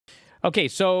Okay,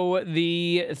 so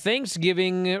the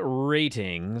Thanksgiving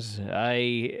ratings,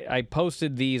 I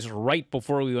posted these right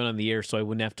before we went on the air so I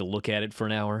wouldn't have to look at it for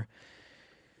an hour,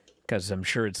 because I'm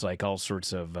sure it's like all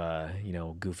sorts of,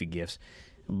 goofy gifts.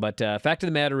 But fact of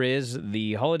the matter is,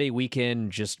 the holiday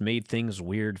weekend just made things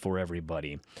weird for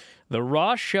everybody. The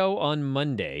Raw show on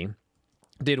Monday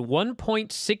did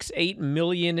 1.68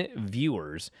 million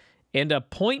viewers and a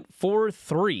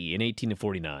 .43 in 18 to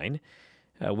 49.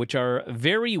 Which are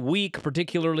very weak,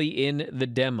 particularly in the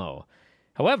demo.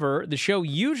 However, the show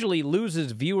usually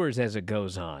loses viewers as it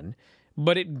goes on,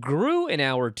 but it grew in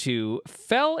hour 2,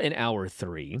 fell in hour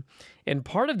 3, and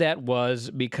part of that was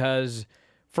because,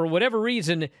 for whatever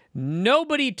reason,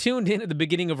 nobody tuned in at the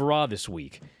beginning of Raw this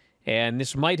week. And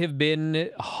this might have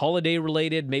been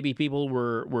holiday-related. Maybe people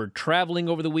were traveling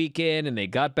over the weekend, and they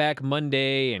got back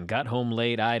Monday and got home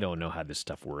late. I don't know how this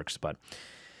stuff works, but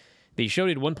the show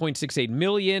did 1.68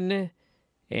 million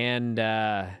and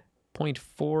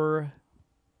 0.4. Why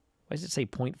does it say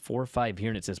 0.45 here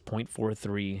and it says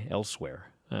 0.43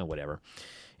 elsewhere? Whatever.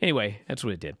 Anyway, that's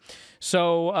what it did.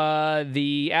 So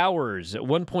the hours,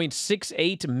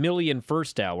 1.68 million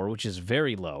first hour, which is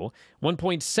very low,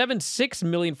 1.76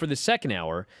 million for the second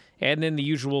hour, and then the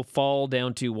usual fall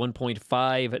down to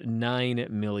 1.59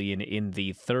 million in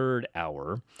the third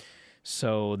hour.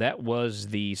 So that was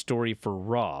the story for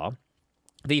Raw.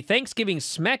 The Thanksgiving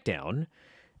SmackDown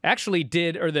actually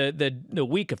did, or the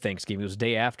week of Thanksgiving, it was the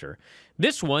day after.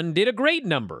 This one did a great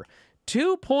number.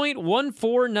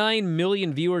 2.149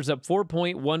 million viewers, up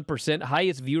 4.1%,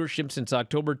 highest viewership since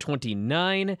October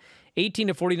 29. 18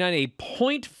 to 49, a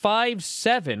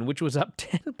 .57, which was up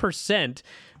 10%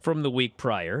 from the week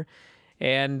prior.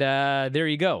 And there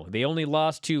you go. They only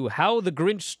lost to How the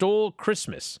Grinch Stole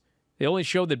Christmas. The only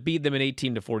show that beat them in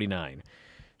 18 to 49.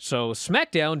 So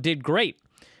SmackDown did great.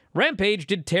 Rampage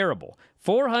did terrible.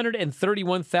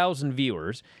 431,000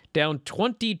 viewers, down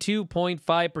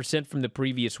 22.5% from the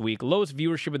previous week. Lowest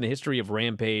viewership in the history of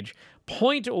Rampage,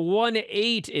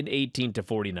 0.18 in 18 to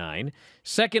 49.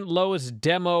 Second lowest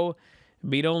demo,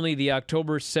 beat only the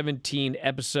October 17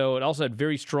 episode. Also had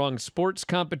very strong sports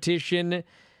competition.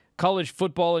 College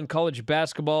football and college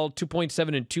basketball,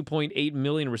 2.7 and 2.8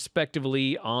 million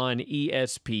respectively on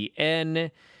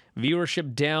ESPN.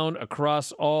 Viewership down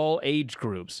across all age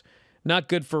groups. Not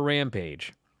good for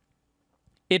Rampage.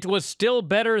 It was still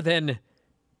better than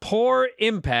Poor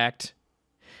Impact.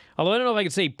 Although I don't know if I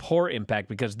can say Poor Impact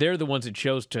because they're the ones that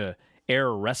chose to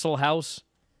air Wrestle House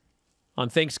on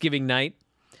Thanksgiving night.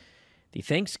 The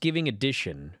Thanksgiving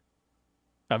edition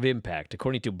of Impact,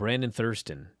 according to Brandon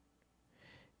Thurston,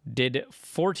 did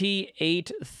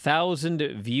 48,000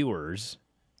 viewers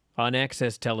on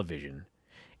Access Television.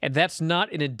 And that's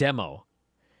not in a demo.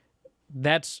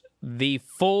 That's the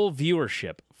full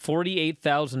viewership,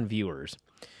 48,000 viewers.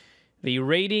 The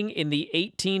rating in the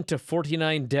 18 to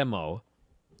 49 demo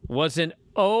was an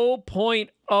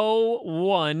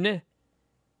 0.01.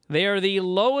 They are the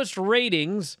lowest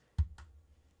ratings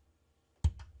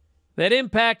that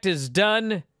Impact has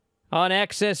done on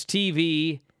Access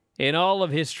TV in all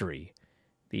of history.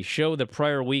 The show the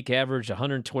prior week averaged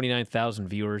 129,000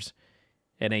 viewers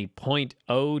and a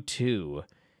 .02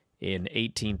 in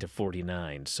 18 to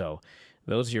 49. So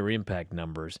those are your Impact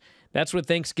numbers. That's what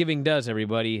Thanksgiving does,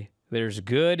 everybody. There's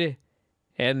good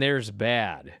and there's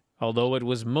bad. Although it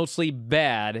was mostly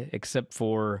bad, except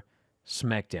for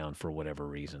SmackDown for whatever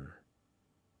reason.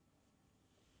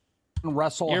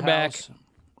 Wrestle You're House.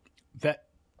 back.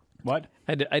 What?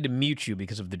 I had to mute you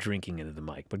because of the drinking into the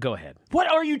mic, but go ahead. What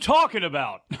are you talking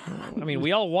about? I mean,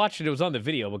 we all watched it. It was on the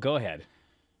video, but go ahead.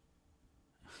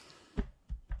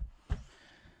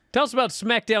 Tell us about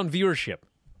SmackDown viewership.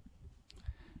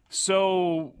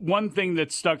 So one thing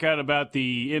that stuck out about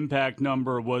the Impact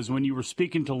number was when you were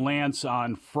speaking to Lance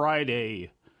on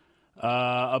Friday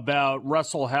about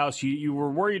Wrestle House, you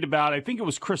were worried about, I think it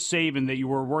was Chris Sabin, that you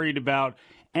were worried about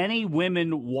any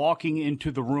women walking into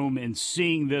the room and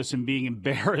seeing this and being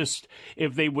embarrassed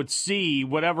if they would see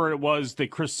whatever it was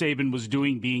that Chris Sabin was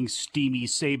doing, being Steamy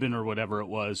Sabin or whatever it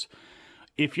was.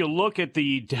 If you look at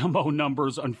the demo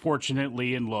numbers,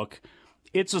 unfortunately, and look,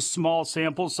 it's a small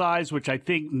sample size, which I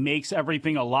think makes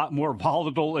everything a lot more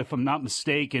volatile, if I'm not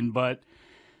mistaken. But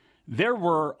there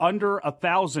were under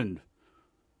 1,000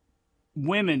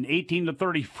 women 18 to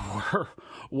 34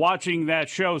 watching that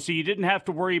show, so you didn't have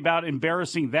to worry about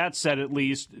embarrassing that set. At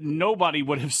least nobody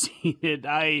would have seen it.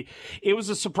 It was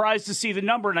a surprise to see the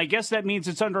number, and I guess that means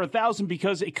it's under 1,000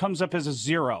 because it comes up as a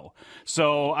 0.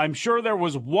 So I'm sure there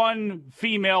was one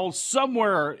female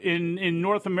somewhere in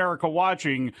North America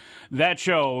watching that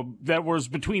show that was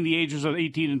between the ages of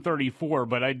 18 and 34.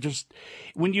 But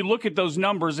when you look at those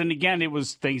numbers, and again, it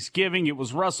was Thanksgiving, it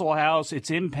was Wrestle House, it's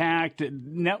Impact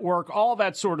Network, all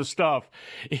that sort of stuff.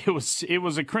 It was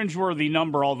a cringeworthy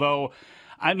number, although,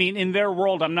 I mean, in their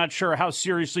world, I'm not sure how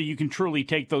seriously you can truly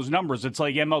take those numbers. It's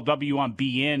like MLW on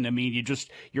BN. I mean,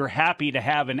 you're happy to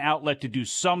have an outlet to do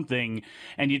something,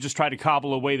 and you just try to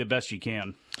cobble away the best you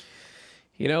can.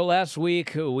 You know, last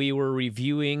week we were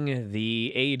reviewing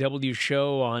the AEW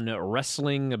show on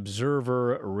Wrestling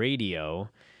Observer Radio,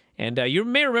 and you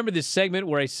may remember this segment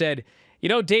where I said, you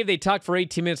know, Dave, they talked for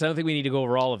 18 minutes. I don't think we need to go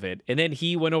over all of it. And then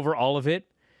he went over all of it.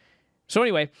 So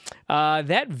anyway,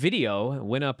 that video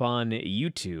went up on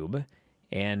YouTube,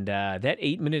 and that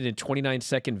 8-minute and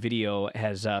 29-second video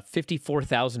has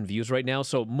 54,000 views right now.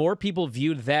 So more people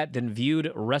viewed that than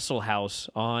viewed Wrestle House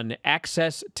on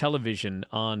Access Television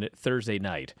on Thursday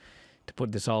night. To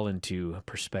put this all into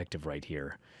perspective right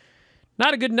here.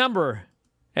 Not a good number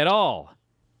at all.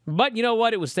 But you know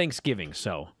what? It was Thanksgiving,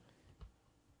 so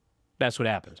that's what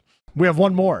happens. We have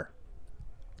one more.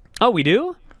 Oh, we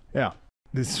do? Yeah.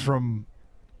 This is from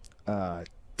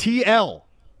TL.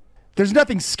 There's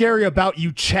nothing scary about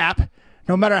you, chap,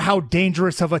 no matter how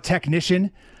dangerous of a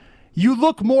technician. You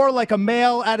look more like a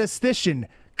male aesthetician,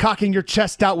 cocking your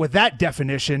chest out with that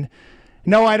definition.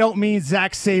 No, I don't mean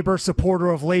Zack Sabre, supporter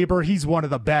of labor. He's one of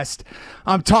the best.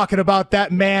 I'm talking about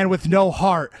that man with no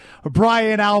heart,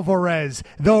 Bryan Alvarez,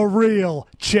 the real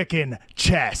chicken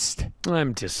chest.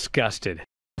 I'm disgusted.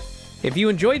 If you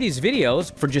enjoy these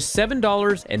videos, for just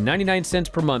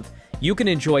 $7.99 per month, you can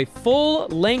enjoy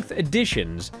full-length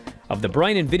editions of The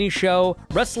Bryan and Vinny Show,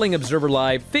 Wrestling Observer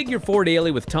Live, Figure 4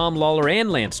 Daily with Tom Lawler and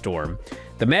Lance Storm,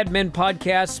 the Mad Men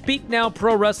Podcast, Speak Now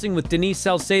Pro Wrestling with Denise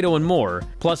Salcedo, and more,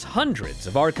 plus hundreds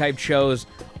of archived shows,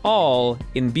 all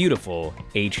in beautiful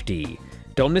HD.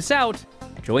 Don't miss out.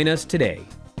 Join us today.